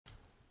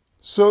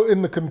So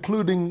in the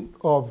concluding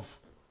of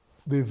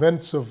the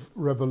events of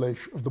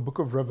Revelation, of the book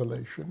of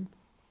Revelation,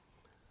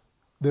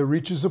 there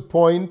reaches a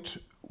point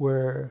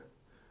where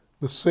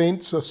the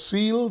saints are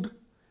sealed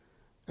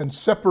and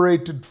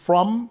separated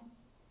from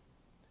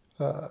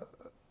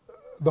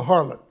the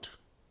harlot.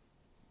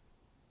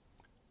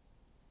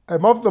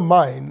 I'm of the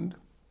mind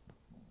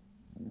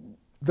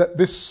that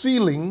this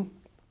sealing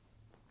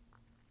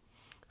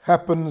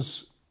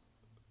happens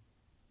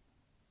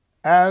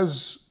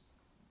as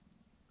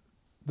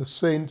the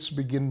saints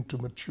begin to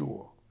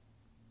mature.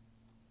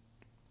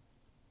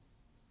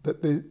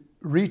 That they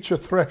reach a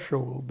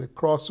threshold, they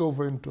cross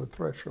over into a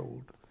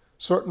threshold.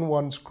 Certain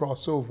ones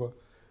cross over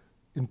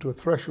into a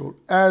threshold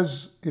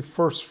as a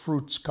first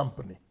fruits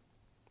company.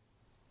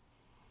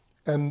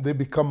 And they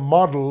become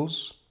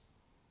models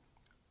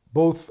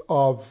both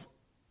of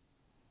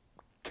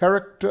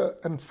character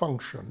and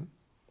function.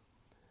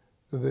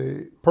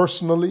 They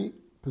personally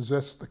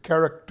possess the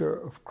character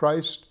of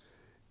Christ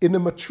in a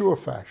mature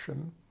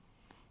fashion,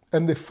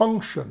 and they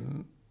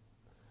function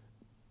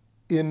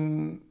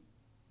in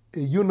a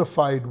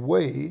unified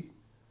way,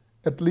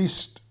 at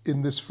least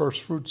in this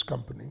first fruits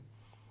company.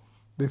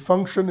 They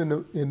function in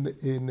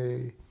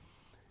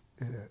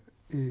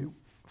a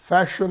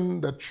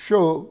fashion that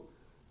show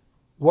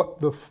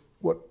what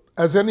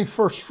as any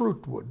first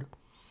fruit would.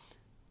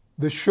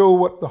 They show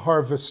what the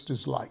harvest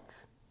is like.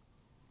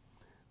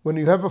 When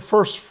you have a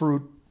first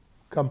fruit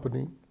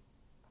company,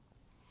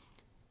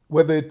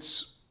 whether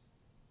it's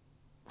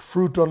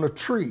fruit on a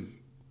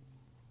tree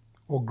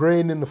or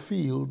grain in a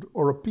field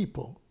or a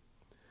people,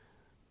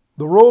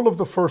 the role of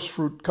the first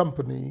fruit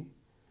company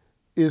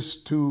is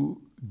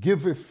to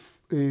give a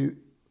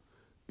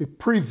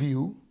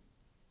preview,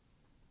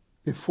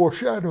 a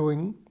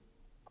foreshadowing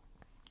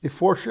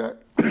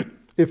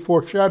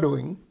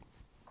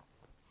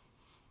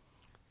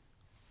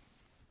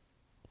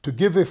to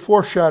give a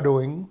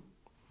foreshadowing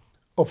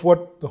of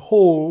what the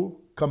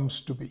whole comes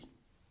to be.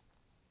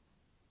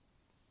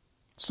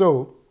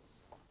 So,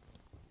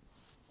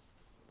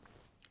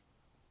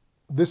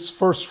 this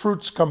first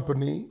fruits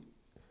company,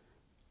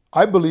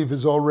 I believe,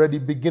 is already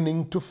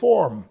beginning to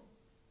form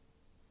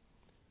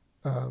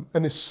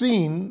and is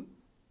seen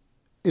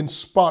in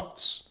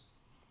spots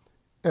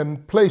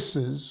and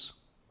places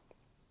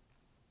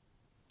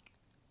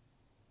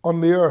on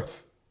the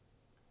earth.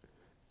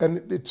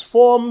 And it's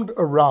formed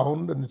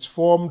around, and it's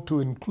formed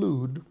to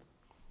include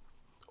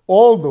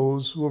all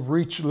those who have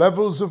reached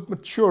levels of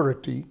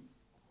maturity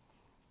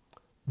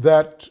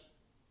that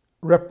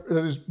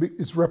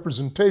is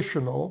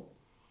representational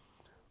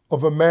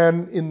of a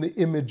man in the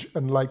image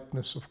and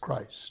likeness of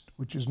Christ,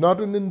 which is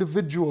not an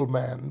individual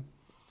man,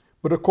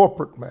 but a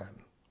corporate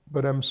man.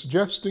 But I'm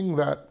suggesting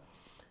that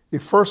a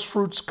first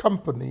fruits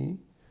company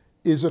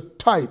is a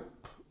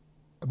type,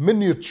 a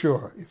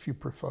miniature, if you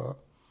prefer,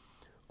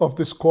 of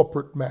this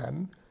corporate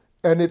man,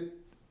 and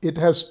it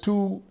has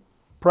two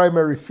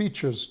primary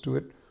features to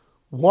it.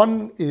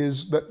 One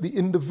is that the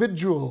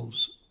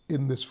individuals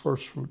in this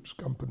first fruits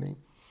company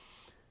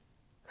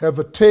have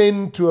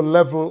attained to a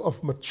level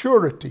of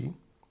maturity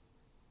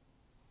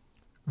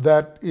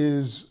that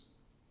is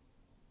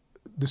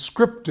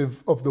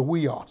descriptive of the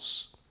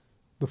huios,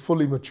 the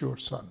fully mature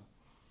son.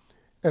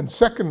 And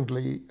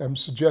secondly, I'm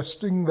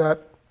suggesting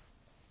that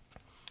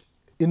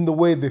in the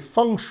way they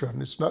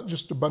function, it's not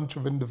just a bunch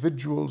of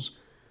individuals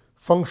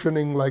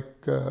functioning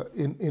like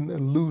in a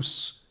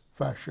loose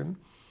fashion,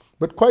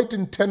 but quite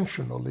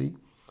intentionally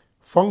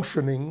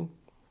functioning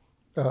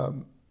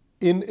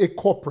in a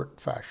corporate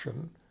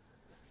fashion,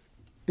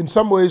 in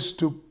some ways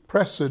to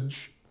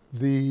presage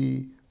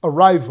the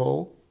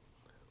arrival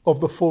of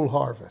the full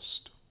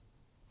harvest.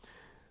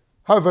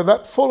 However,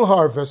 that full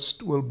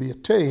harvest will be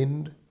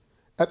attained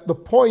at the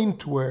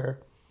point where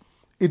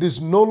it is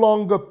no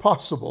longer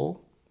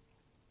possible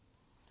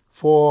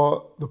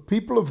for the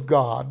people of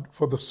God,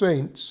 for the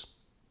saints,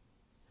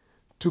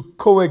 to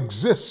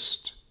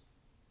coexist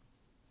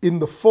in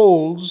the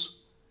folds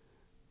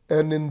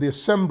and in the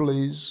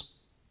assemblies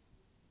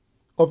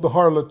of the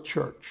harlot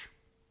church.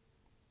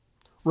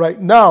 Right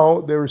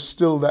now, there is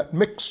still that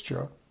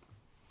mixture.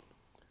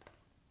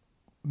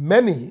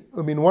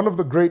 One of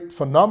the great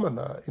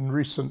phenomena in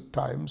recent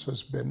times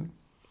has been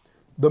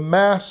the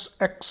mass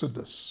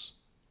exodus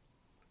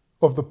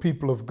of the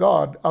people of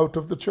God out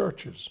of the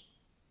churches.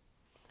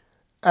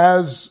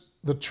 As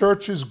the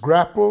churches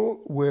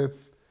grapple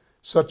with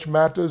such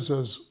matters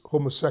as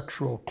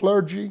homosexual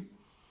clergy,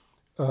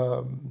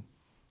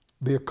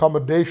 the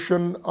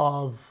accommodation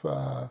of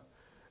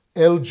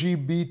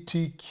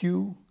LGBTQ,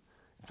 in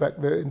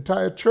fact, the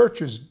entire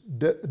church is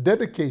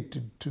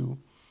dedicated to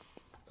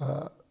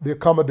the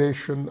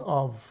accommodation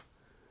of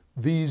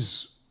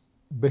these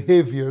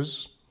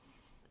behaviors,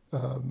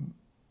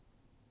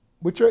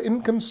 which are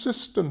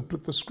inconsistent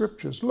with the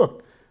scriptures.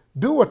 Look,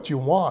 do what you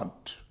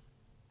want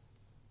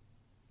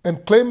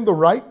and claim the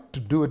right to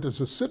do it as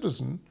a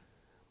citizen,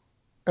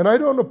 and I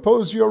don't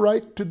oppose your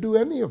right to do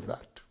any of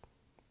that.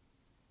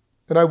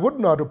 And I would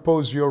not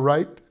oppose your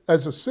right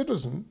as a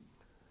citizen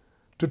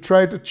to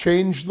try to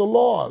change the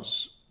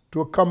laws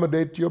to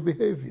accommodate your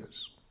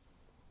behaviors.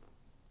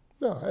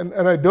 No,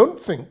 and I don't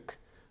think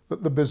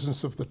that the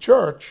business of the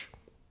church,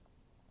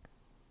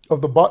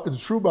 of the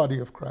true body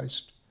of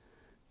Christ,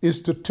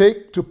 is to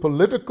take to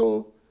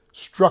political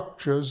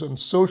structures and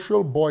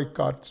social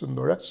boycotts and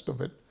the rest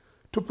of it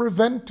to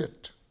prevent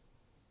it.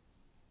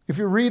 If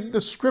you read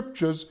the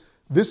scriptures,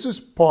 this is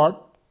part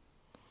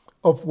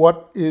of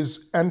what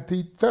is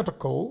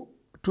antithetical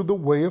to the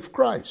way of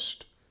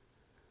Christ.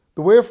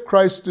 The way of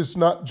Christ is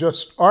not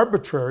just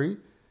arbitrary.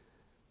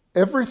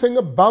 Everything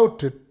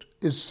about it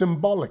is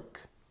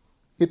symbolic.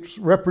 It's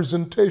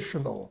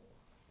representational.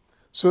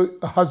 So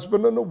a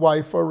husband and a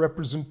wife are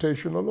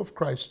representational of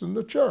Christ and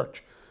the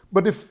church.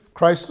 But if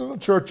Christ and the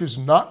church is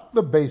not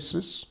the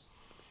basis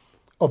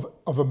of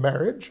a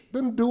marriage,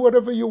 then do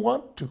whatever you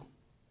want to.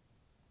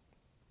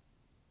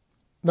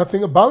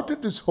 Nothing about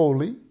it is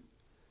holy,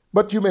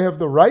 but you may have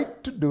the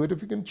right to do it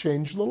if you can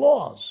change the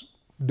laws.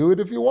 Do it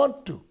if you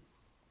want to.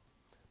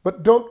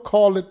 But don't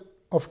call it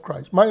of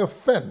Christ. My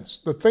offense,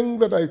 the thing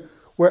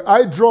where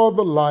I draw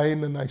the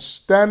line and I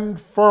stand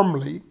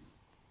firmly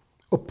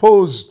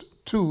opposed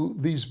to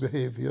these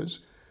behaviors,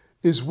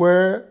 is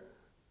where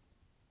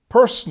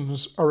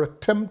persons are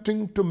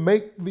attempting to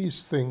make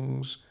these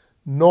things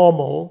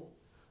normal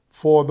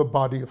for the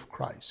body of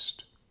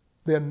Christ.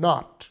 They're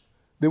not.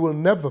 They will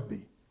never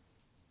be.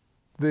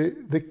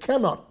 They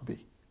cannot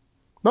be.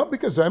 Not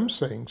because I'm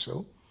saying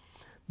so,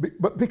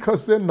 but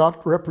because they're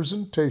not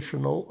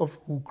representational of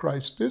who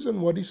Christ is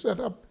and what he set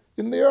up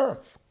in the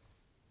earth.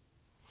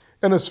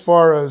 And as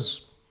far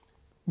as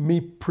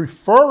me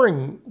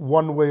preferring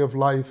one way of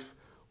life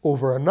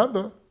over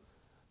another,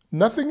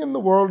 nothing in the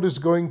world is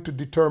going to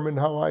determine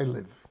how I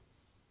live.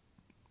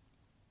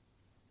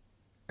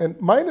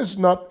 And mine is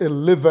not a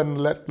live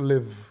and let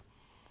live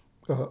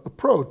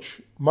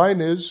approach. Mine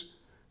is,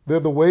 they're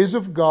the ways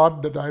of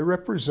God that I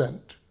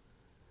represent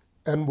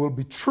and will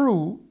be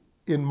true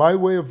in my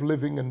way of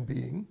living and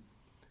being,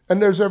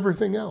 and there's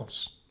everything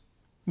else.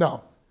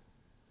 Now,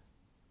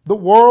 the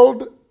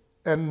world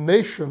and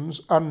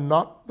nations are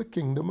not the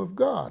kingdom of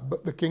God,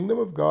 but the kingdom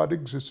of God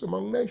exists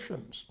among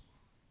nations.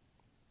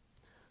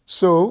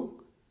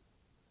 So,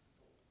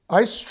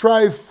 I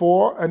strive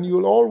for, and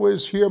you'll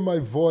always hear my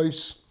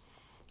voice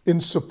in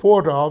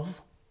support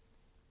of,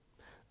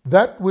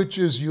 that which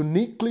is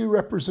uniquely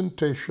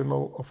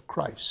representational of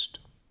Christ.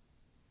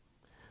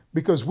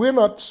 Because we're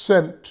not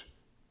sent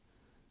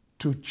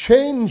to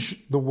change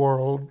the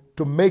world,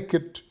 to make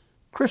it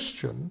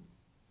Christian.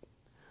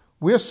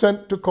 We're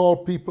sent to call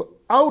people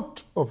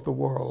out of the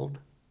world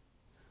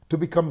to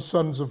become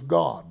sons of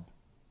God.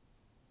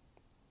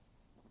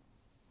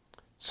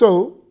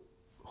 So,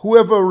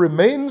 whoever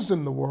remains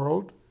in the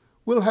world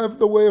will have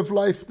the way of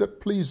life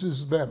that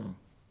pleases them.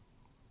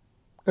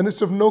 And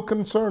it's of no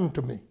concern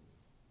to me.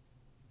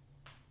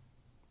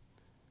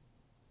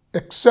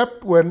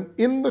 Except when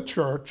in the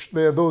church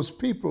there are those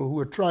people who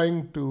are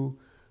trying to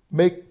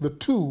make the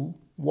two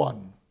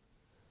one.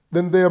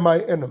 Then they're my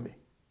enemy.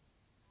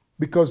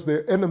 Because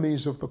they're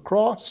enemies of the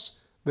cross,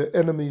 they're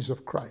enemies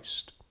of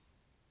Christ.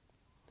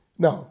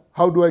 Now,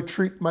 how do I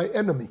treat my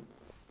enemy?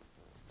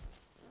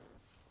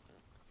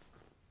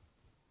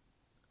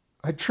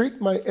 I treat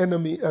my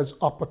enemy as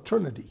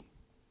opportunity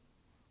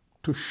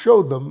to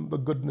show them the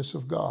goodness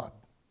of God.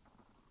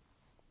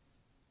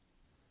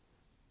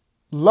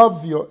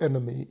 Love your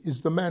enemy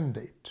is the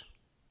mandate.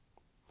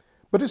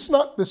 But it's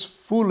not this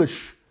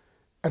foolish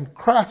and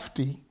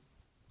crafty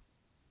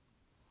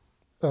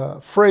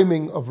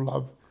framing of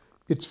love.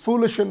 It's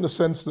foolish in the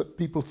sense that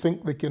people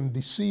think they can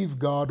deceive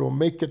God or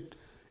make it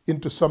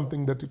into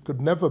something that it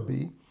could never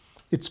be.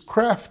 It's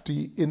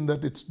crafty in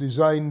that it's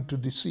designed to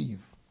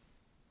deceive.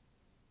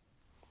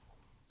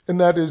 And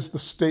that is the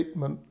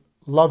statement,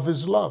 love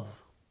is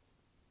love.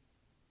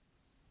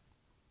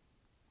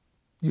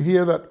 You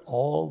hear that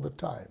all the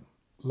time.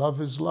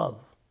 Love is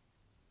love.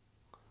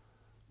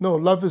 No,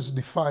 love is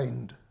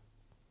defined.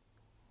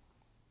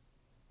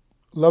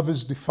 Love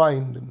is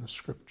defined in the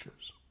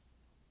scriptures.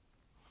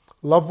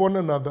 Love one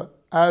another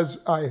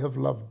as I have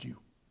loved you.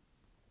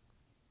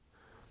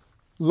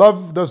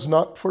 Love does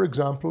not, for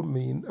example,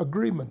 mean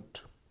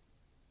agreement.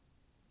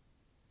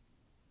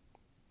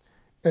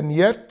 And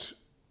yet,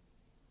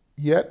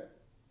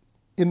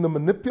 in the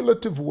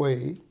manipulative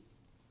way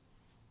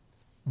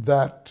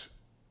that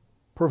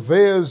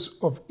purveyors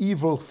of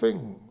evil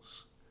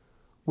things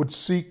would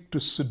seek to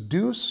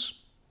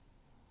seduce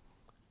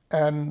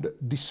and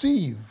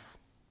deceive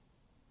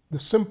the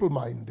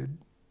simple-minded,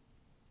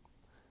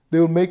 they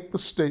will make the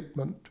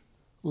statement,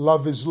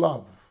 love is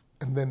love,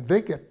 and then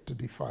they get to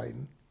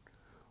define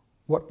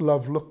what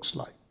love looks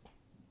like.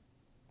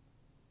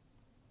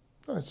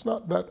 No, it's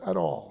not that at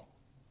all.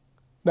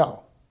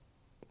 Now,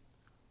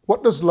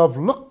 what does love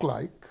look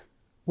like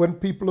when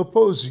people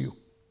oppose you?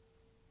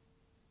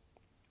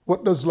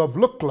 What does love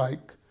look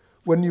like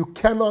when you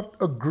cannot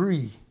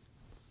agree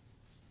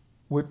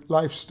with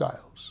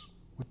lifestyles,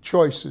 with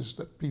choices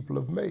that people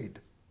have made?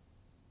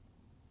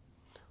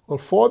 Well,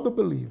 for the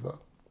believer,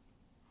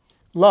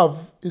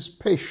 love is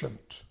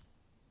patient.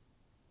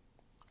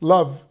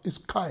 love is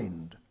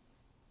kind.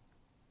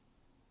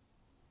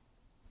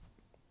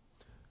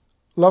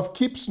 Love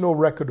keeps no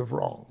record of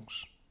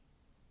wrongs.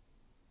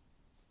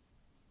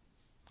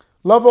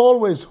 Love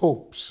always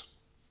hopes.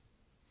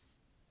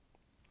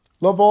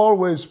 Love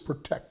always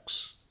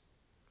protects.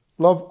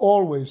 Love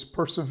always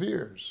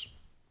perseveres.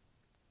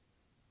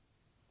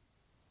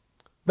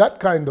 That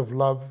kind of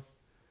love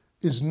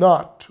is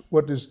not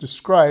what is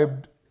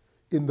described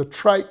in the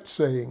trite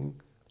saying,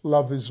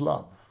 love is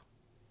love.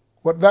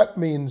 What that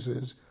means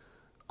is,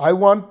 I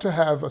want to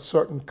have a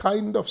certain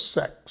kind of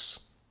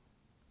sex,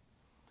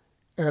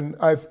 and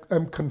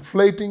I'm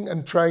conflating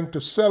and trying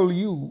to sell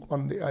you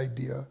on the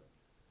idea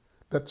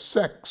that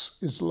sex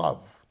is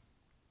love.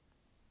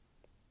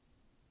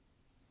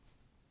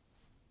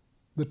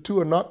 The two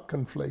are not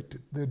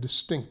conflated, they're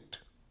distinct.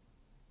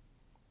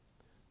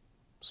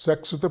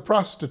 Sex with a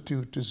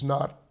prostitute is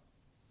not,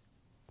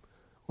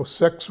 or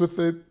sex with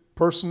a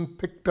person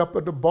picked up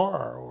at a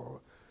bar,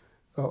 or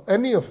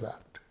any of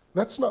that.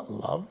 That's not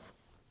love,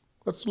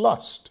 that's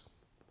lust.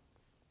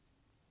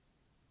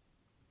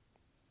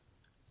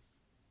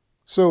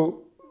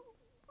 So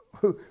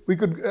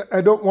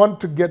I don't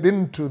want to get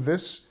into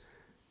this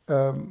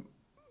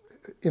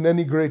in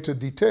any greater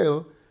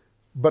detail,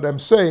 but I'm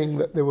saying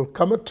that there will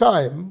come a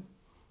time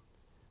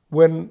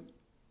when,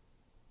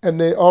 and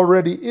there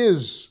already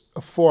is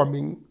a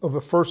forming of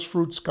a first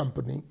fruits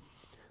company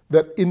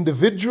that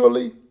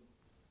individually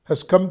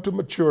has come to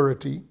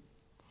maturity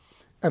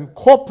and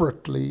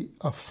corporately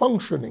are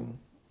functioning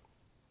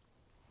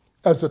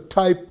as a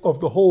type of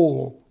the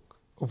whole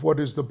of what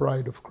is the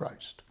bride of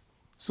Christ.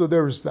 So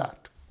there is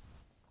that.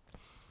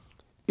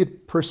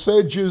 It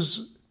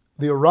presages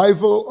the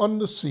arrival on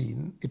the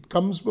scene, it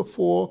comes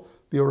before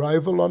the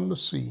arrival on the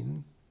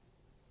scene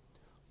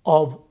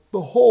of the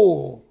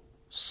whole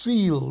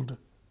sealed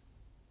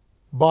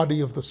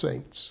body of the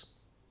saints,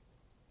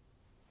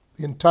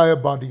 the entire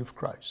body of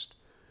Christ.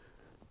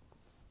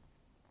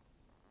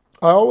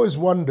 I always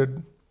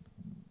wondered,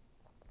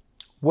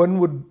 when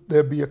would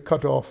there be a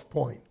cutoff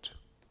point?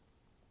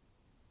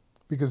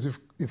 Because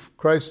if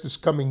Christ is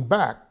coming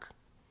back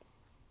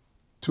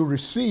to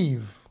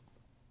receive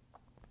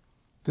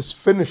this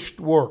finished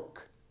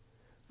work,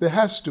 there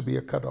has to be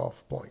a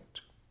cutoff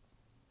point.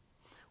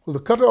 Well, the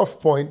cutoff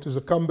point is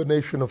a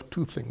combination of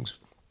two things.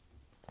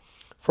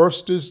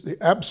 First is the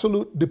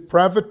absolute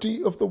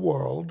depravity of the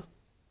world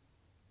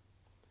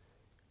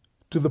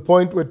to the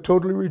point where it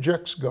totally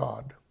rejects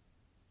God.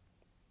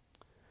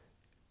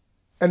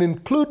 And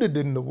included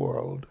in the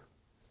world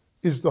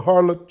is the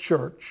harlot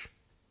church.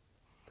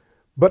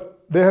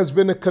 But there has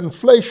been a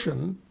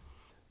conflation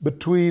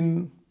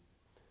between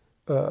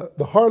the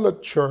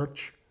harlot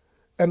church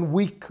and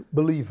weak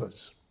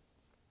believers.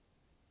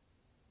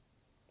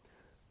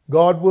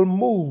 God will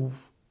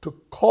move to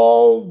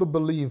call the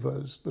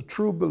believers, the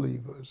true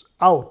believers,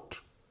 out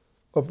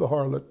of the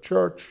harlot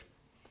church,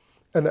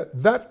 and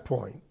at that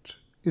point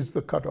is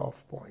the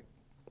cutoff point.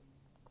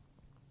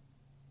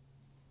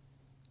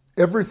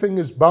 Everything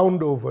is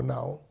bound over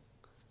now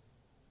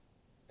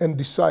and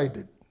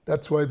decided.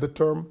 That's why the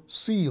term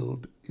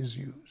sealed is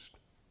used.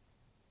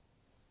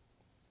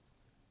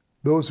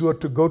 Those who are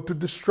to go to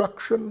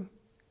destruction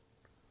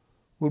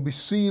will be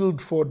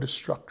sealed for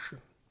destruction.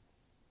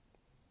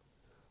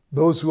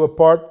 Those who are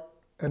part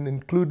and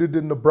included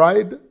in the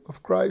bride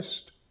of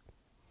Christ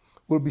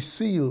will be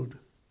sealed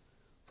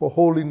for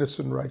holiness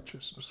and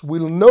righteousness.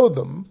 We'll know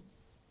them.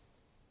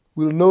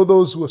 We'll know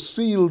those who are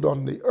sealed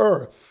on the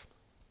earth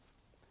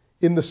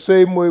in the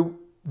same way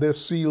they're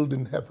sealed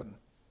in heaven.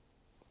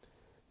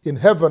 In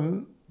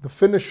heaven, the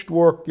finished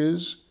work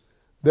is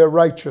their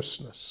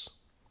righteousness.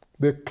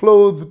 They're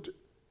clothed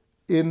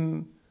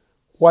in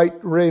white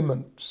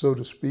raiment, so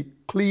to speak,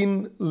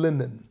 clean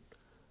linen,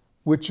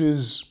 which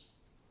is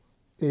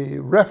a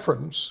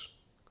reference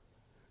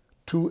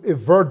to a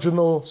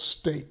virginal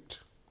state.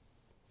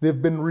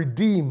 They've been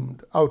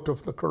redeemed out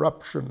of the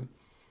corruption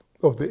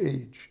of the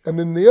age. And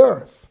in the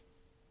earth,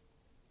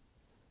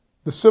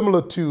 the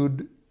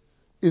similitude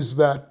is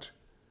that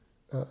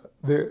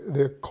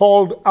they're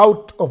called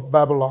out of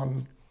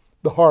Babylon,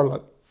 the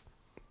harlot,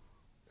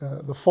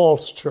 the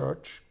false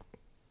church,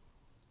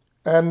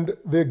 and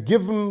they're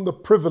given the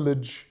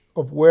privilege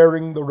of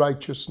wearing the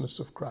righteousness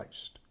of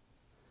Christ.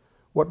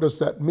 What does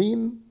that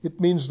mean? It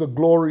means the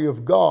glory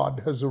of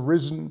God has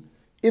arisen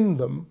in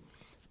them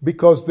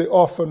because they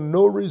offer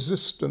no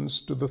resistance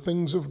to the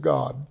things of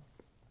God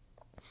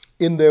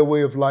in their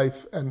way of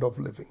life and of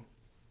living.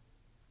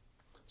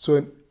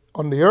 So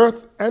on the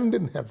earth and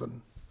in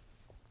heaven,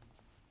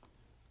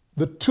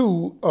 the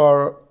two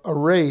are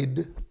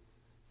arrayed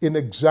in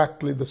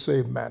exactly the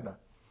same manner.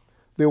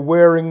 They're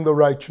wearing the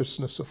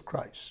righteousness of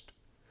Christ.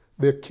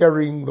 They're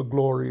carrying the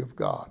glory of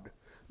God.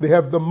 They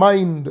have the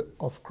mind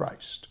of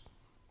Christ.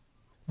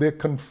 They're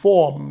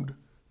conformed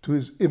to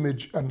his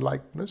image and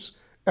likeness.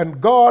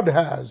 And God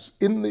has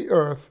in the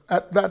earth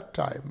at that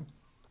time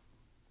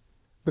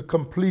the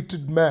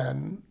completed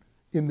man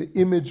in the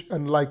image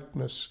and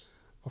likeness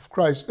of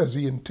Christ as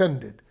he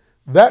intended.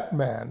 That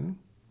man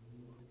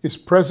is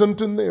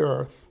present in the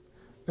earth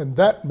and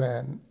that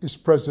man is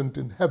present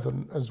in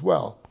heaven as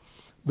well.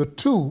 The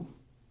two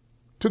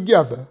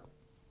together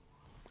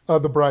are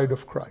the bride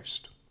of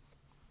Christ.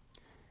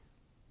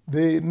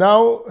 They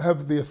now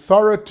have the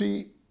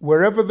authority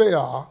wherever they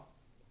are,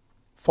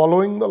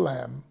 following the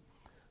Lamb.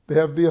 They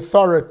have the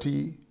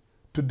authority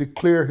to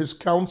declare his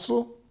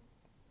counsel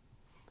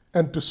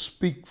and to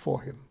speak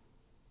for him.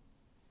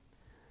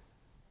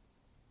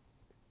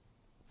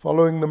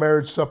 Following the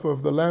marriage supper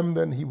of the Lamb,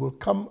 then he will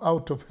come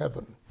out of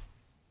heaven,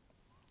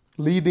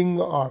 leading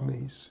the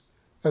armies,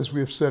 as we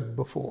have said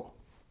before.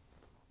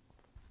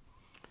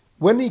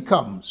 When he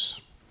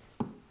comes,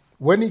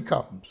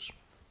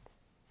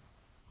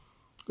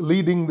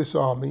 leading this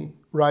army,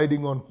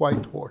 riding on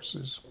white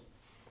horses,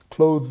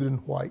 clothed in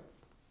white,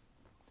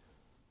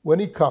 when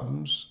he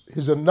comes,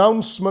 his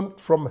announcement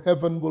from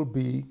heaven will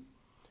be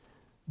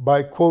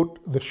by,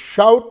 quote, the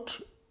shout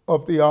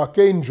of the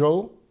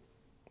archangel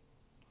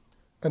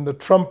and the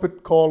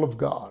trumpet call of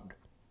God.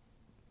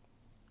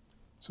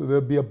 So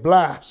there'll be a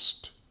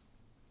blast.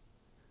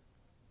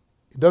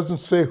 It doesn't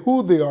say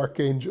who the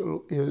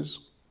archangel is.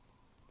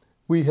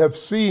 We have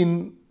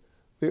seen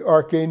the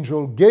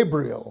archangel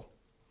Gabriel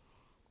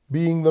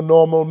being the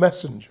normal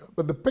messenger.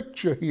 But the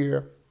picture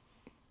here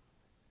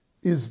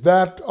is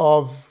that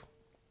of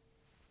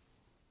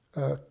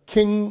a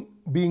king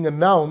being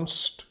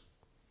announced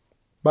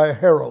by a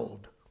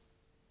herald.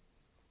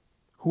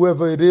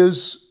 Whoever it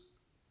is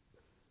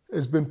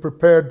has been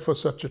prepared for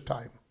such a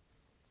time.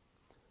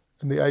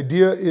 And the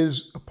idea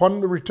is,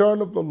 upon the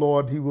return of the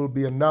Lord, he will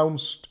be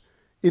announced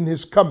in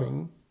his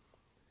coming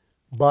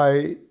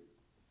by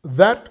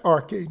that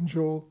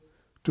archangel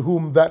to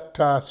whom that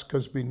task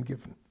has been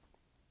given.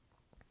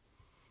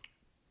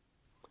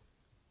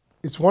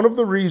 It's one of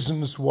the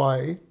reasons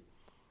why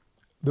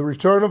the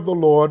return of the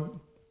Lord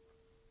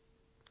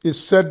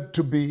is said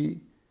to be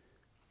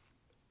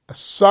a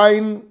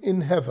sign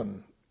in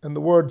heaven. And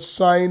the word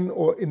sign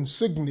or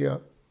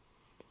insignia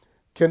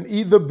can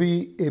either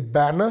be a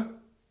banner,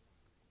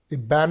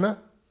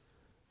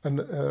 and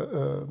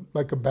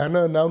like a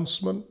banner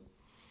announcement,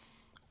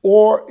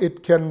 or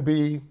it can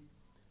be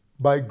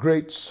by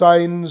great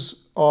signs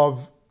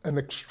of an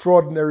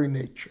extraordinary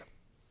nature.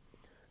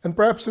 And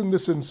perhaps in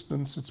this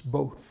instance, it's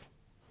both.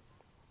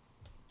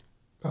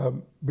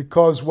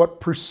 Because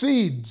what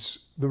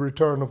precedes the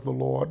return of the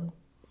Lord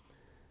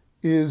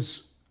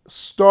is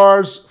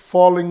stars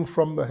falling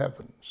from the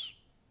heavens.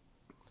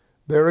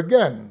 There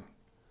again,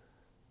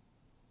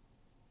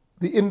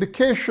 the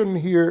indication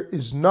here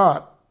is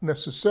not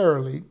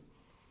necessarily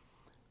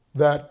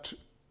that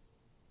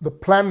the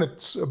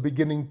planets are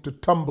beginning to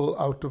tumble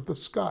out of the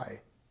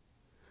sky,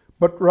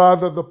 but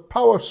rather the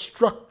power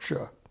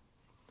structure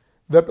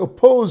that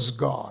oppose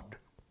God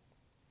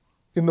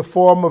in the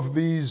form of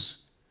these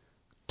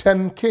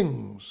 10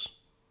 kings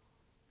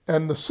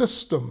and the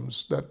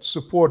systems that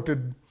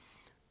supported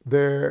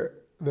their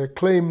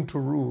claim to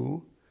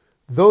rule,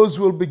 those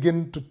will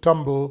begin to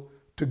tumble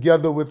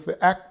together with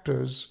the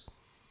actors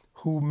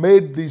who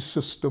made these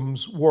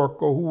systems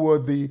work or who were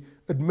the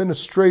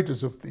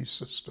administrators of these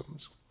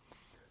systems.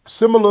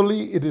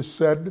 Similarly, it is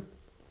said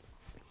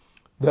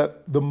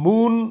that the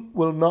moon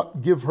will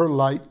not give her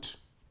light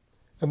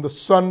and the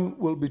sun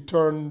will be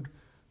turned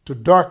to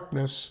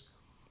darkness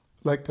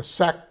like a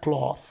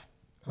sackcloth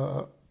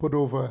put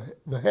over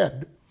the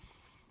head,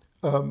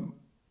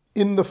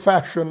 in the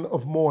fashion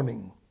of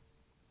mourning.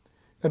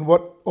 And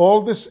what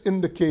all this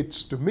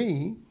indicates to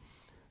me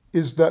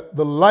is that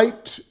the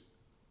light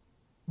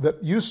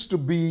that used to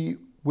be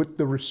with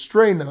the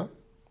restrainer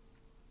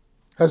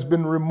has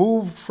been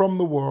removed from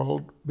the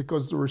world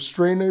because the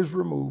restrainer is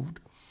removed,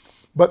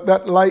 but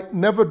that light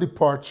never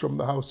departs from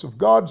the house of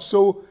God.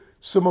 So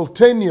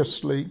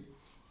simultaneously,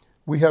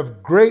 we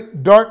have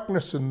great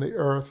darkness in the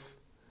earth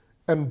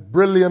and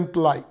brilliant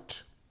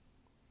light.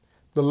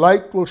 The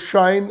light will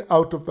shine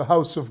out of the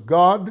house of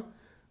God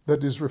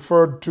that is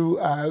referred to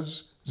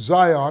as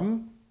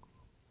Zion,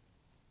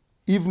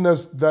 even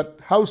as that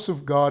house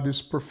of God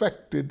is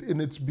perfected in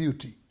its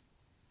beauty,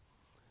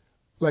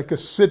 like a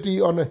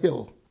city on a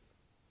hill.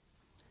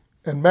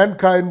 And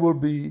mankind will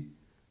be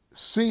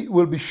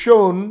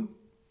shown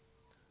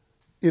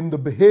in the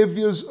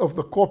behaviors of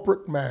the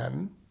corporate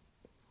man,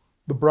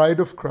 the bride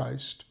of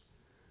Christ.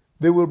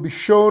 They will be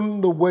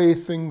shown the way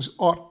things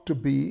ought to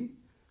be.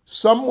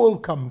 Some will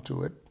come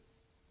to it.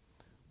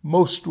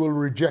 Most will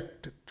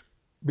reject it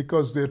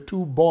because they're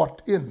too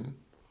bought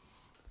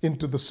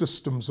into the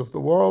systems of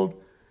the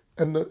world,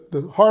 and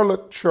the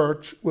harlot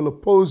church will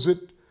oppose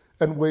it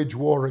and wage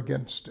war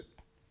against it.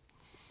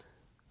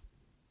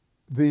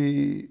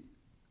 The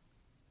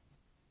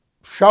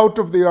shout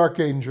of the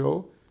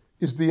archangel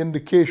is the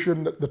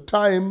indication that the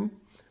time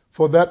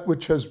for that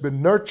which has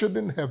been nurtured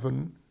in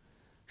heaven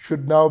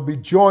should now be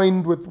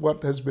joined with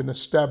what has been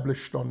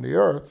established on the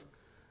earth,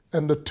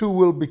 and the two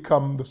will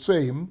become the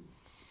same,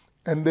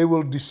 and they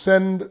will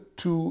descend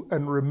to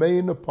and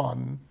remain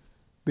upon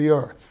the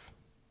earth.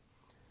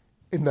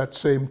 In that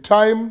same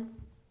time,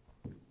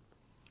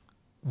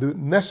 the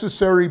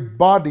necessary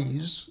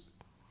bodies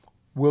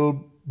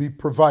will be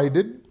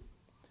provided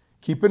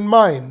Keep in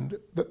mind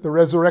that the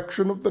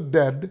resurrection of the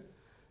dead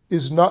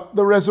is not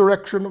the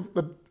resurrection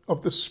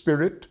of the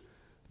spirit,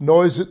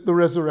 nor is it the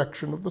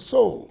resurrection of the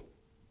soul.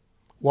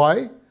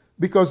 Why?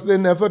 Because they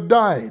never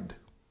died.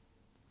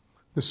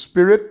 The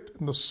spirit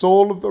and the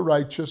soul of the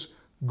righteous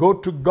go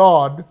to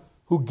God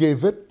who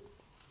gave it.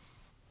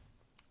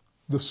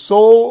 The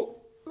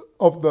soul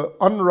of the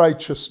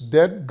unrighteous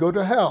dead go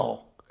to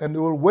hell, and they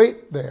will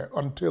wait there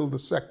until the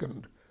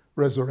second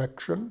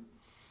resurrection,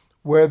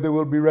 where they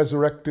will be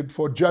resurrected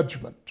for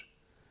judgment.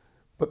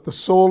 But the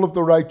soul of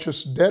the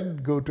righteous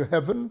dead go to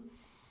heaven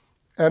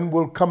and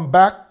will come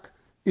back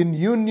in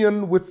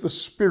union with the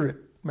spirit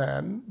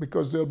man,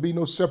 because there'll be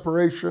no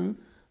separation.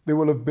 They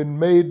will have been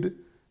made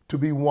to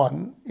be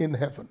one in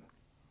heaven.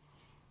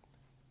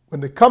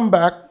 When they come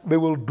back, they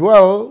will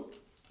dwell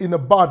in a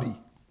body.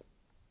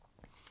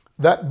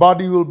 That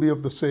body will be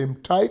of the same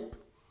type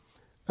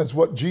as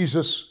what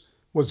Jesus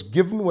was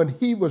given when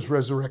he was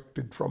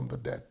resurrected from the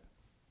dead.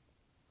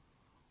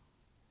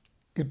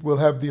 It will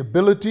have the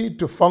ability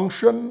to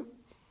function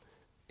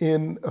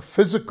in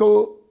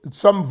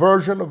some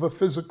version of a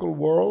physical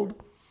world,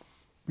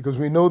 because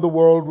we know the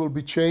world will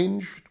be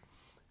changed.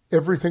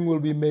 Everything will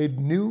be made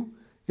new.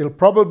 It'll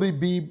probably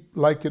be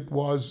like it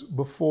was in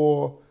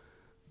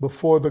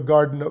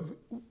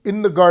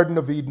the Garden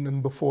of Eden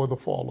and before the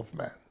fall of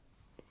man.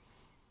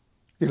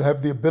 It'll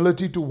have the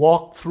ability to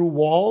walk through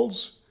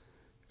walls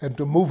and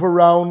to move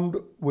around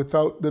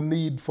without the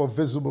need for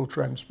visible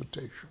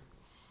transportation.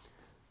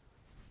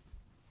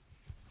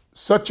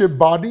 Such a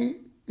body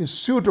is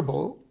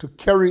suitable to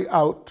carry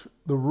out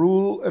the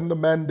rule and the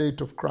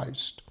mandate of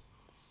Christ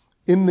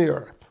in the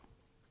earth.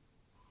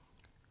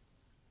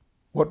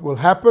 What will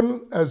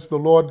happen as the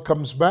Lord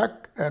comes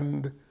back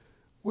and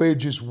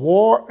wages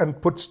war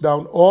and puts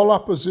down all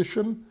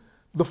opposition,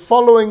 the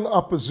following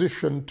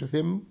opposition to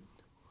him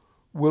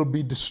will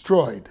be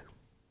destroyed.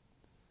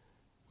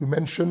 We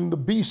mentioned the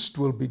beast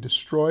will be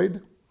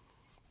destroyed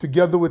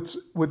together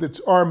with its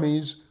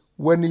armies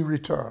when he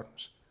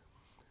returns.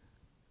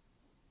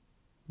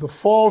 The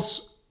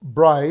false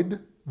bride,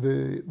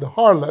 the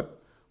harlot,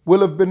 will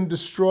have been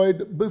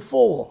destroyed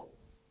before,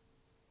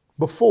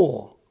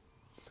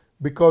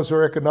 because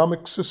her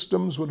economic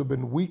systems would have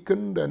been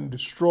weakened and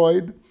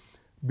destroyed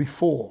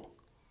before,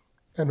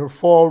 and her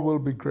fall will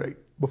be great,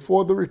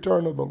 before the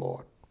return of the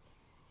Lord.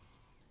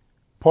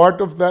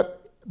 Part of that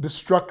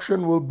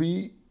destruction will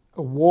be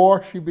a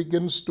war she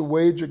begins to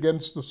wage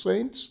against the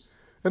saints,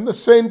 and the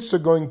saints are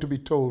going to be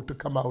told to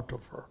come out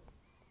of her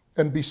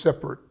and be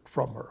separate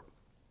from her.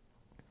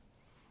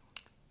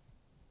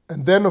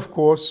 And then, of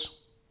course,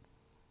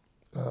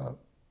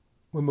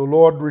 when the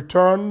Lord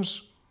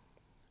returns,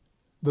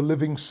 the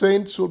living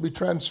saints will be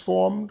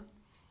transformed.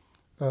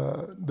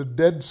 The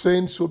dead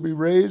saints will be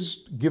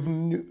raised,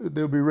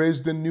 they'll be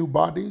raised in new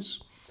bodies.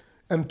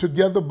 And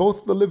together,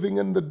 both the living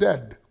and the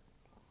dead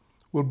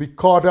will be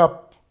caught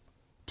up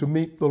to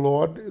meet the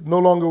Lord. No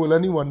longer will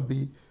anyone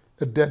be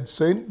a dead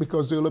saint,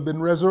 because they will have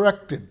been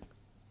resurrected.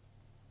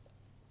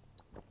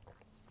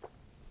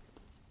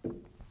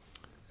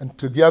 And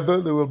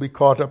together they will be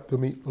caught up to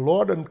meet the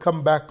Lord and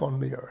come back on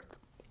the earth.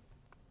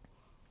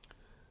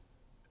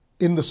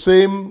 In the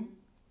same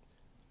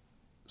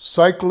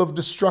cycle of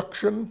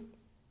destruction,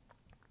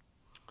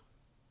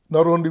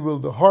 not only will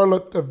the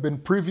harlot have been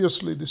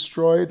previously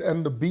destroyed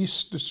and the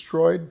beast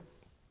destroyed,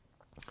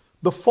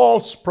 the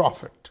false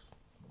prophet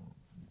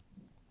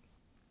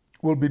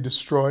will be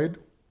destroyed.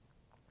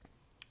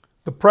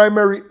 The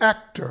primary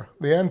actor,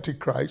 the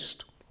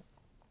Antichrist,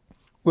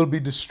 will be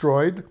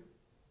destroyed.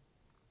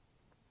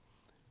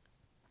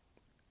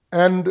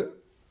 And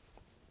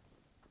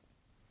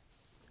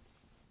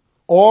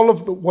all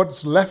of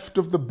what's left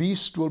of the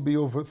beast will be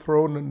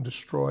overthrown and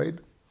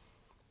destroyed.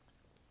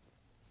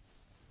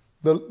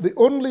 The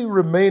only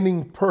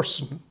remaining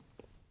person,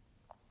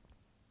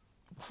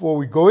 before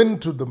we go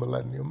into the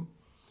millennium,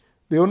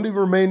 the only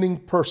remaining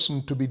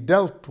person to be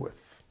dealt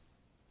with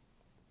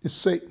is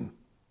Satan.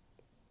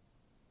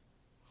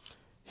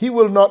 He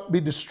will not be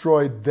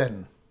destroyed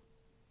then,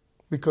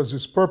 because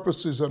his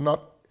purposes are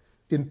not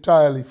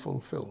entirely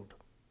fulfilled.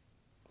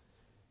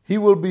 He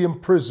will be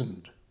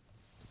imprisoned.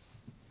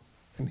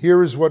 And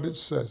here is what it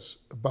says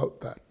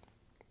about that.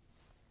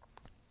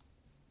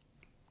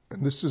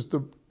 And this is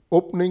the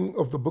opening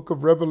of the book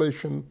of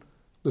Revelation,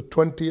 the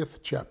 20th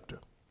chapter.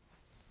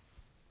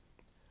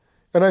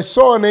 And I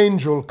saw an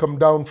angel come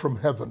down from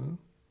heaven,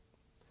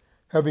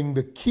 having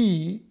the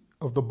key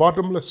of the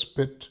bottomless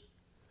pit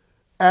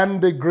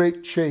and a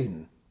great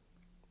chain.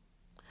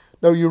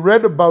 Now you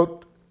read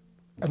about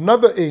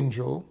another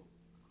angel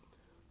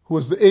who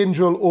was the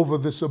angel over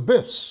this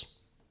abyss,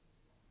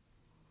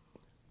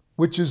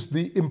 which is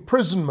the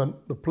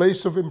imprisonment, the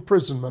place of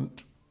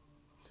imprisonment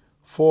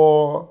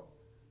for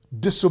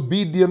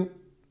disobedient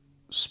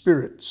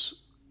spirits.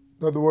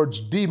 In other words,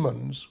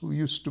 demons who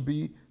used to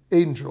be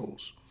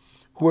angels,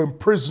 who were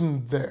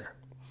imprisoned there,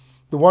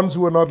 the ones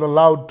who were not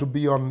allowed to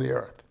be on the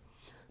earth.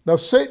 Now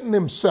Satan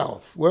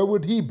himself, where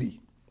would he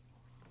be?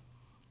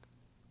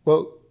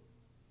 Well,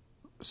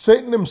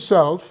 Satan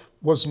himself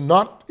was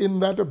not in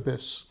that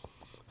abyss.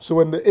 So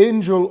when the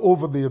angel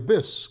over the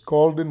abyss,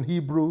 called in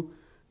Hebrew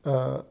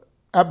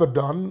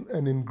Abaddon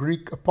and in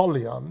Greek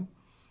Apollyon,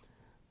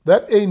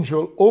 that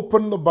angel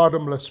opened the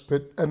bottomless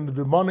pit and the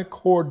demonic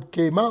horde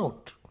came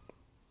out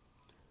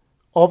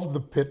of the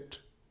pit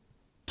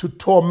to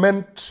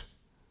torment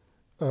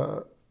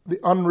the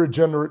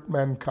unregenerate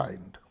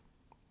mankind.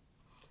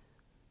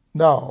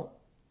 Now,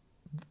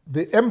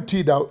 they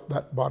emptied out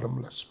that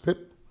bottomless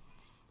pit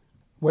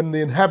when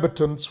the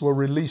inhabitants were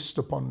released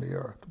upon the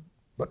earth.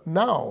 But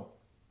now,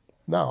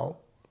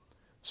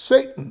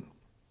 Satan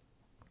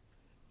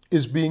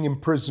is being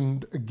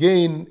imprisoned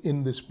again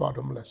in this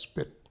bottomless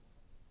pit.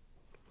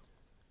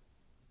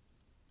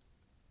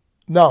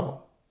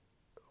 Now,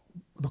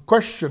 the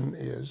question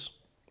is,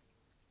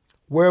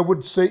 where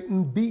would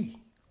Satan be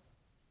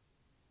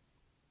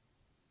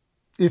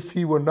if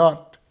he were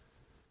not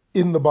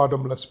in the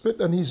bottomless pit?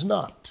 And he's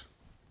not.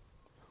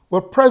 Well,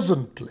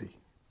 presently,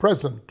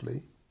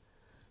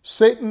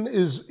 Satan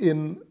is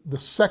in the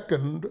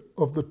second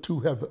of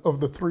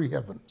the three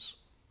heavens.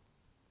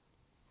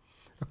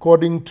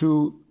 According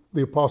to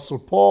the Apostle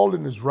Paul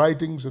in his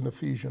writings in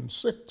Ephesians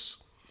 6,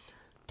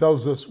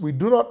 tells us, we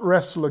do not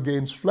wrestle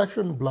against flesh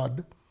and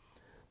blood,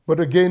 but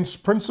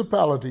against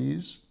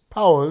principalities,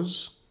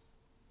 powers,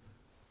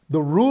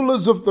 the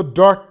rulers of the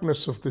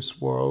darkness of this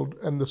world,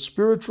 and the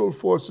spiritual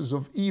forces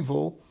of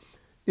evil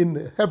in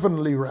the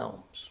heavenly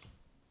realms.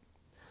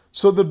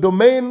 So the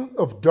domain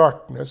of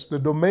darkness, the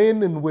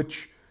domain in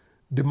which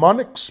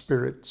demonic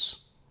spirits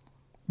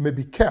may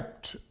be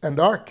kept and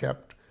are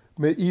kept,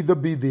 may either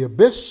be the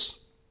abyss,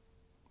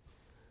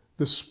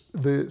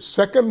 the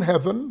second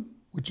heaven,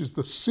 which is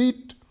the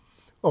seat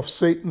of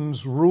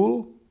Satan's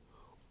rule,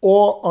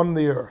 or on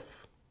the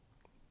earth.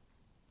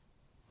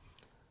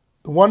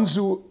 The ones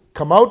who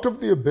come out of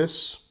the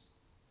abyss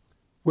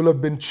will have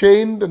been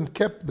chained and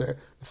kept there.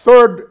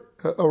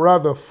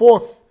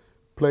 Fourth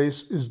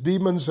place is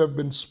demons have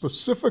been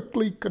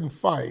specifically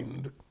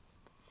confined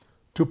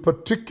to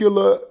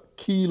particular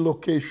key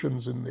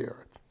locations in the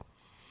earth.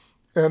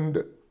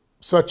 And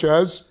such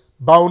as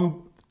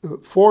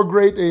four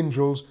great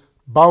angels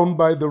bound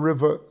by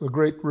the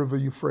great river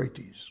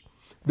Euphrates.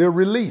 They're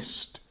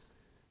released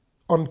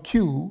on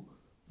cue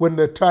when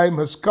their time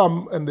has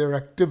come and their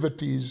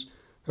activities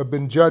have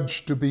been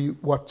judged to be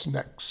what's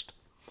next.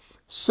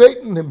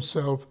 Satan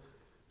himself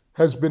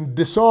has been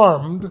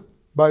disarmed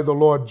by the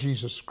Lord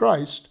Jesus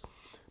Christ,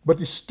 but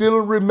he still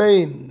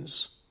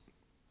remains.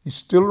 He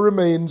still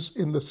remains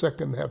in the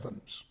second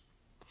heavens.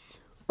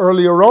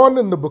 Earlier on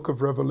in the book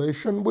of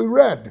Revelation, we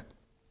read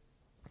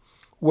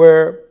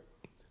where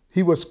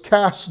he was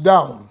cast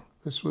down.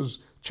 This was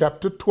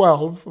chapter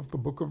 12 of the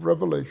book of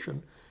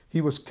Revelation.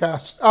 He was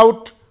cast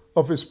out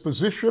of his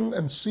position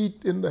and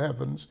seat in the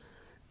heavens.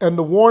 And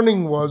the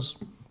warning was,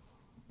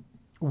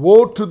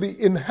 woe to the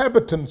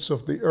inhabitants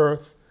of the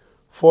earth,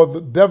 for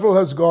the devil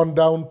has gone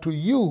down to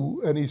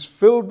you, and he's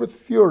filled with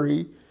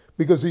fury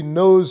because he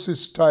knows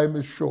his time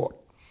is short.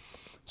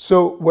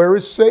 So where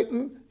is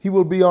Satan? He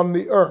will be on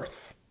the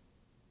earth.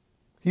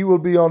 He will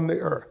be on the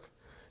earth.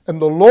 And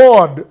the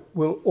Lord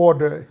will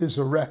order his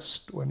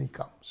arrest when he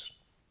comes.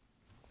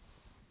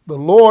 The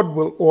Lord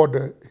will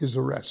order his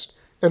arrest.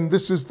 And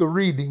this is the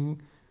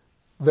reading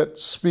that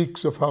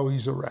speaks of how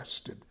he's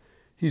arrested.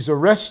 He's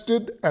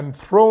arrested and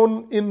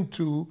thrown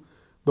into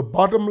the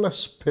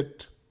bottomless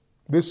pit.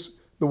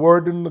 The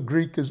word in the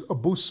Greek is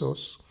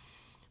abusos,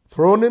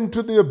 thrown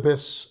into the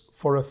abyss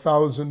for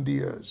 1,000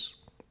 years.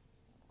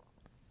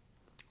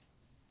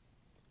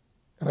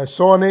 And I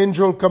saw an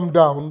angel come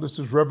down, this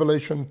is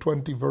Revelation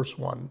 20 verse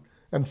 1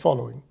 and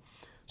following.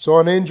 Saw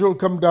an angel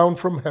come down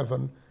from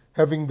heaven,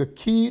 having the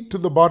key to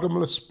the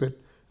bottomless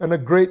pit and a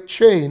great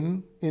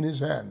chain in his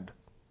hand.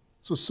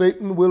 So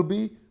Satan will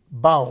be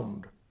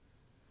bound.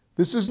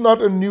 This is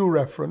not a new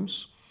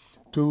reference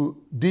to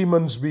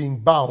demons being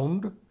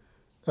bound.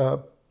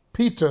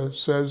 Peter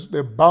says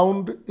they're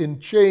bound in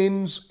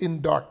chains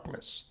in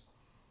darkness,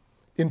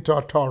 in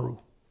Tartaru.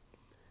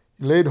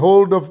 He laid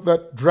hold of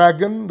that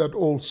dragon, that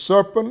old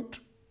serpent,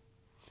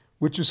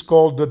 which is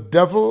called the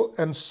devil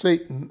and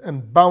Satan,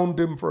 and bound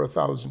him for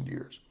 1,000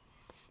 years.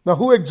 Now,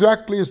 who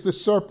exactly is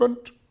this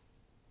serpent?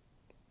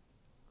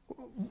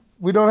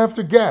 We don't have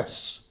to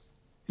guess.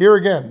 Here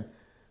again,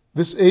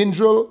 this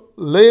angel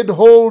laid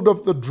hold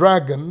of the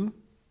dragon.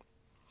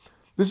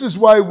 This is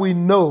why we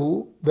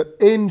know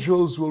that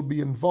angels will be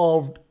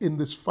involved in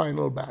this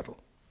final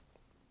battle.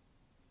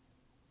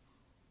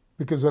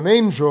 Because an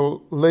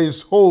angel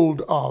lays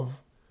hold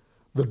of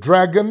the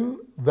dragon,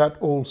 that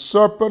old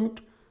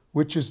serpent,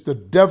 which is the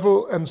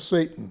devil and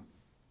Satan.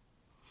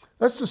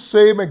 That's the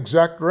same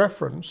exact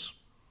reference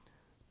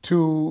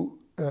to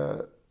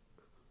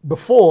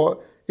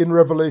before in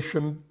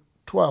Revelation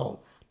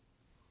 12.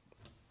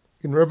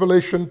 In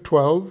Revelation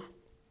 12,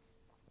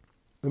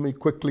 let me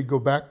quickly go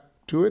back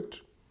to it,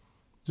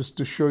 just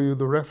to show you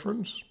the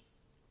reference.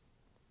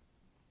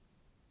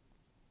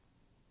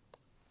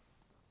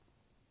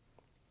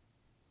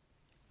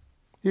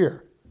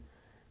 Here.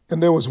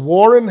 And there was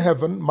war in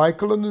heaven.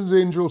 Michael and his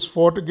angels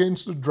fought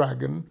against the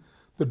dragon.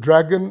 The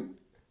dragon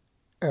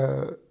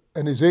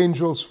and his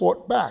angels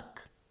fought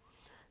back.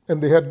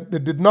 And they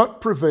did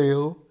not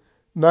prevail,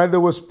 neither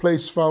was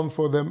place found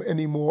for them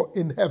any more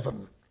in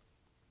heaven.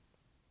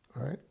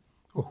 Right?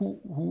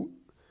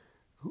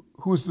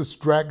 Who's this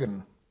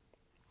dragon?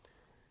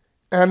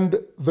 And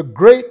the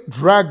great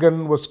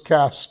dragon was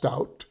cast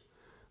out,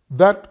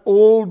 that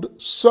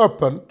old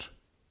serpent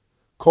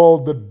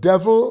called the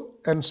devil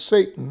and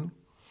Satan,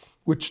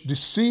 which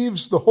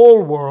deceives the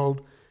whole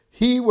world.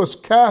 He was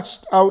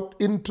cast out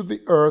into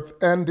the earth,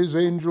 and his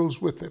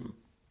angels with him.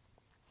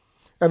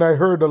 And I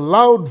heard a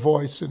loud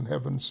voice in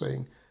heaven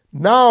saying,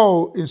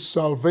 now is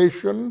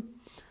salvation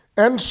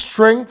and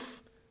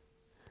strength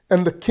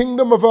and the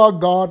kingdom of our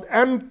God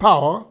and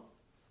power,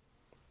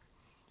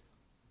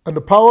 and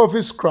the power of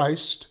his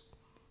Christ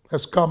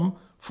has come,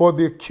 for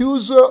the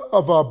accuser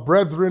of our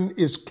brethren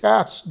is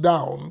cast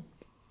down,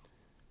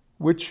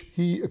 which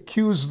he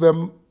accused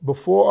them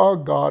before our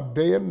God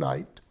day and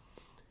night.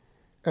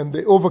 And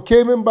they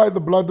overcame him by the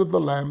blood of the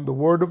Lamb, the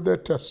word of their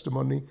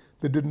testimony.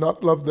 They did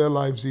not love their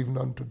lives even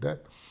unto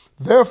death.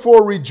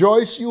 Therefore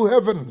rejoice, you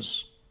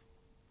heavens,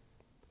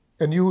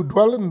 and you who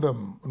dwell in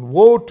them, and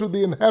woe to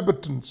the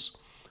inhabitants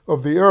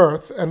of the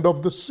earth and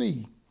of the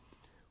sea.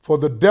 For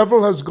the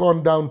devil has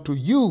gone down to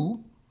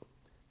you,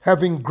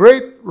 having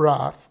great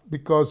wrath,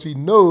 because he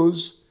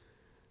knows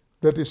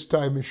that his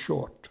time is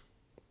short.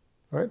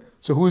 Right?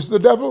 So who is the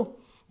devil?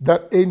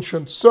 That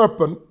ancient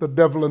serpent, the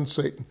devil and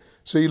Satan.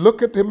 So you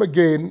look at him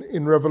again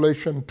in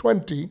Revelation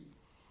 20,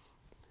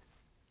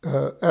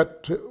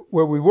 at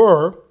where we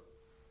were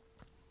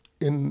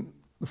in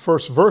the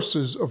first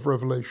verses of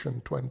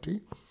Revelation 20,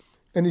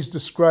 and he's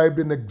described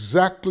in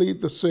exactly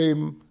the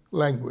same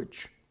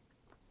language.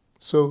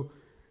 So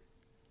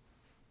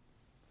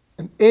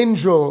an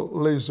angel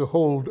lays a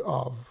hold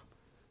of,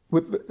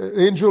 an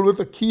angel with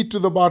a key to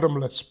the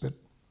bottomless pit,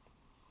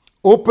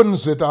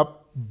 opens it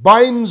up,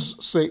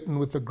 binds Satan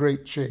with a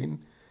great chain,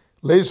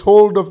 lays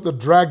hold of the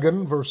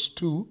dragon, verse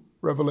 2,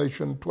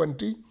 Revelation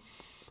 20,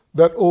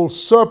 that old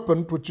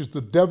serpent, which is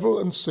the devil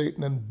and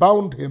Satan, and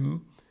bound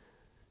him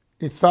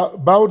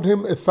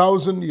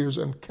 1,000 years,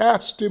 and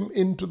cast him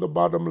into the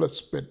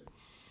bottomless pit,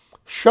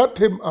 shut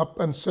him up,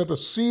 and set a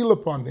seal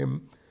upon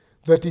him,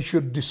 that he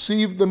should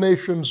deceive the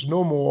nations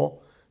no more,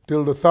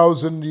 till the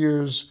 1,000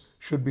 years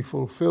should be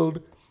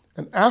fulfilled.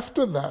 And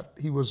after that,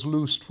 he was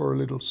loosed for a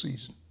little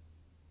season.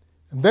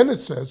 And then it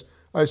says,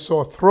 I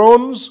saw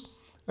thrones,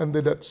 and they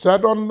that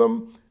sat on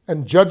them,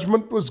 and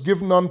judgment was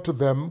given unto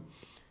them.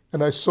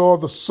 And I saw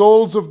the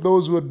souls of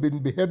those who had been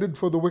beheaded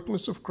for the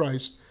witness of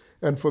Christ,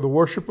 and for the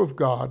worship of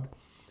God,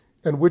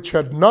 and which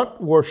had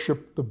not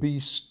worshipped the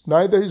beast,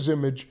 neither his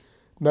image,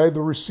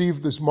 neither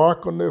received this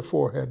mark on their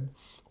forehead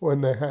or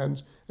in their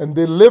hands. And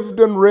they lived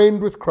and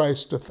reigned with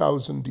Christ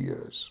 1,000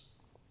 years.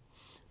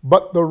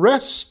 But the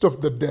rest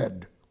of the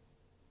dead,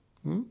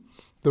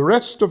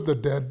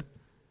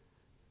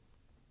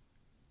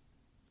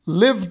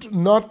 lived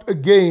not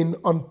again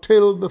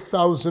until the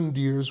 1,000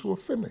 years were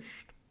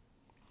finished.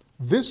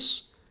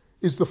 This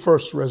is the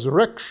first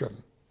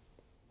resurrection,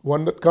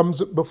 one that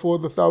comes before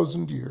the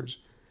 1,000 years.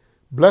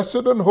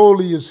 Blessed and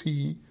holy is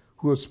he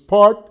who has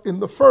part in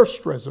the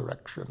first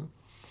resurrection.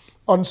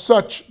 On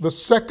such the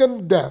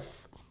second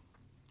death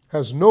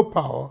has no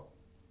power,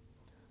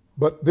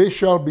 but they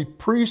shall be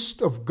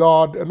priests of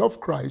God and of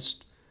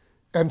Christ,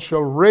 and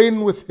shall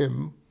reign with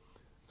him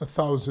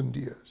 1,000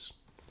 years.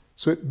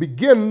 So it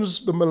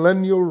begins the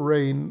millennial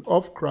reign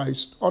of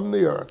Christ on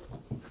the earth.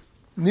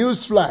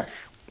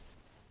 Newsflash.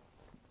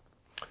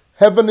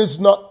 Heaven is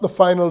not the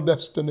final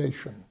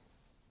destination.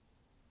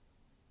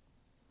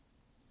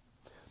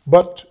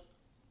 But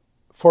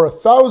for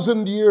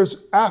 1,000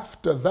 years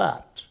after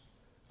that,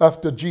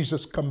 after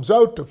Jesus comes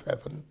out of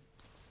heaven,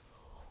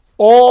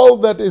 all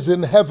that is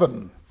in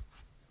heaven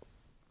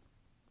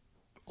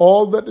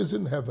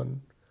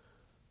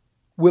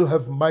will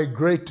have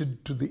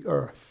migrated to the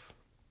earth.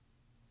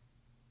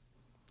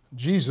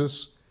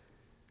 Jesus,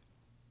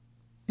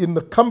 in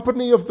the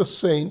company of the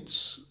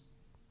saints,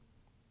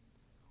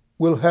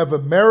 will have a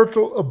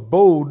marital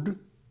abode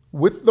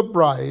with the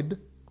bride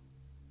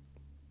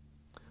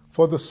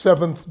for the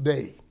 7th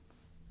day,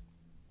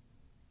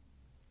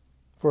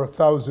 for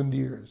 1,000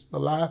 years, the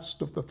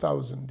last of the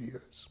 1,000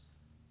 years.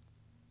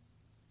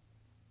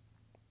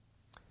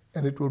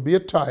 And it will be a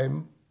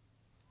time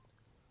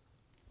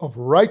of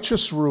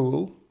righteous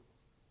rule,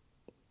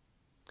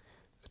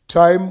 a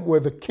time where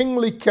the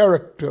kingly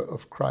character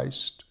of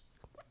Christ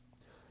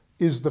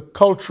is the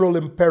cultural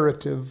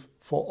imperative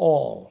for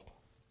all,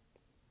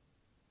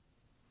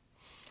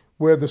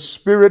 where the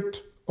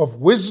spirit of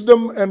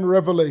wisdom and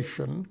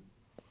revelation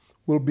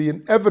will be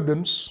in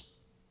evidence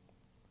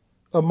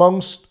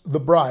amongst the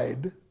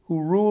bride,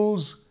 who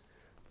rules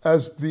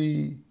as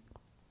the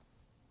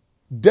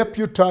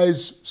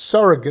deputized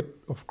surrogate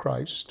of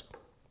Christ,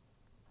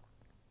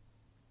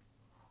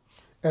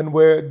 and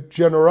where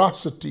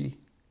generosity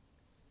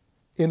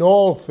in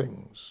all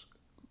things,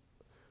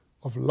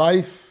 of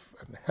life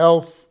and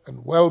health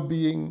and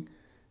well-being,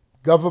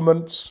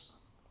 governments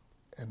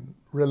and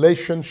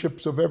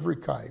relationships of every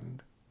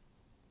kind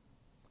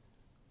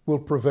will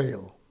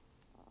prevail.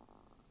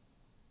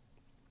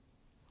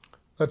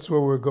 That's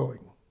where we're going.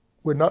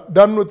 We're not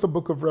done with the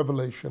book of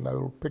Revelation. I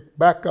will pick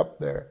back up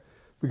there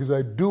because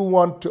I do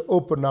want to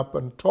open up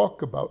and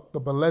talk about the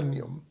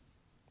millennium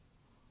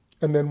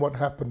and then what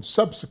happens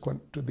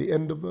subsequent to the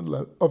end of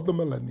the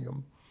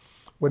millennium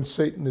when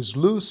Satan is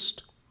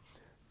loosed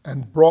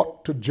and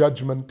brought to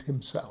judgment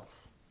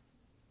himself.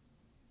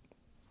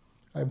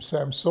 I'm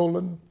Sam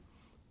Solon.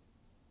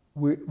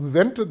 We've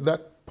entered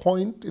that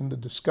point in the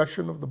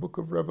discussion of the book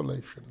of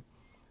Revelation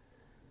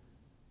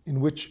in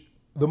which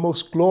the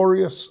most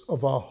glorious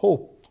of our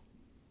hope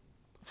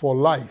for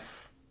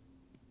life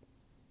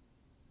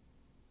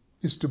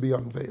is to be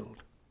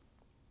unveiled.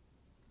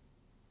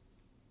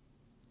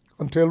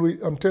 Until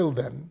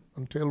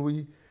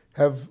we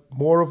have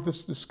more of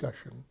this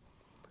discussion,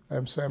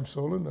 I'm Sam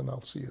Solon, and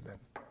I'll see you then.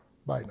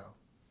 Bye now.